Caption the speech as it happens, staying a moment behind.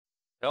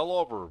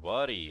Hello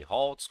everybody,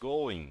 how it's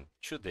going?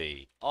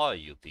 Today I'll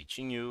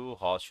teaching you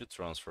how to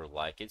transfer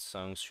liked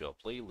songs to a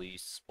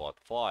playlist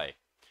Spotify.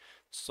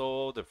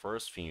 So the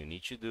first thing you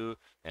need to do,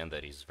 and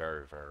that is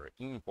very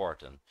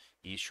important,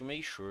 is to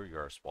make sure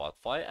your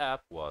Spotify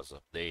app was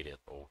updated,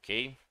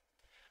 okay?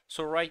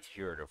 So right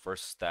here, the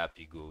first step,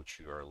 you go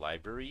to your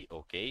library,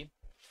 okay?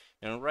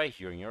 And right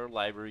here in your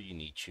library, you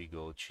need to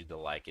go to the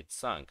liked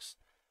songs.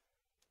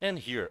 And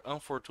here,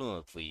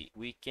 unfortunately,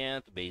 we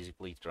can't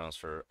basically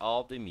transfer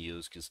all the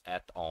music's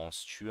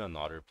add-ons to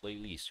another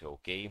playlist,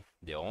 okay?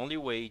 The only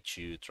way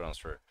to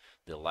transfer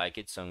the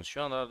liked songs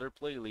to another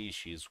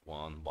playlist is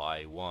one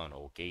by one,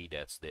 okay?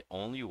 That's the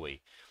only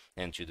way.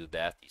 And to do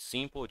that is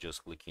simple,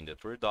 just clicking the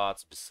three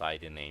dots beside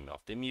the name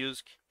of the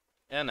music.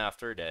 And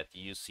after that,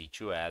 you see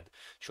to add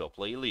to a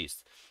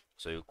playlist.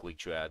 So you click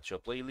to add to a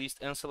playlist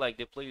and select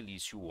the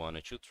playlist you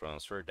wanted to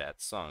transfer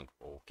that song,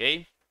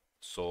 okay?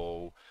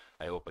 So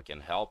I hope I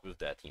can help with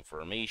that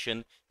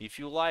information. If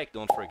you like,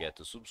 don't forget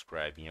to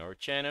subscribe in our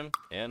channel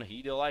and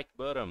hit the like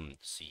button.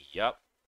 See ya!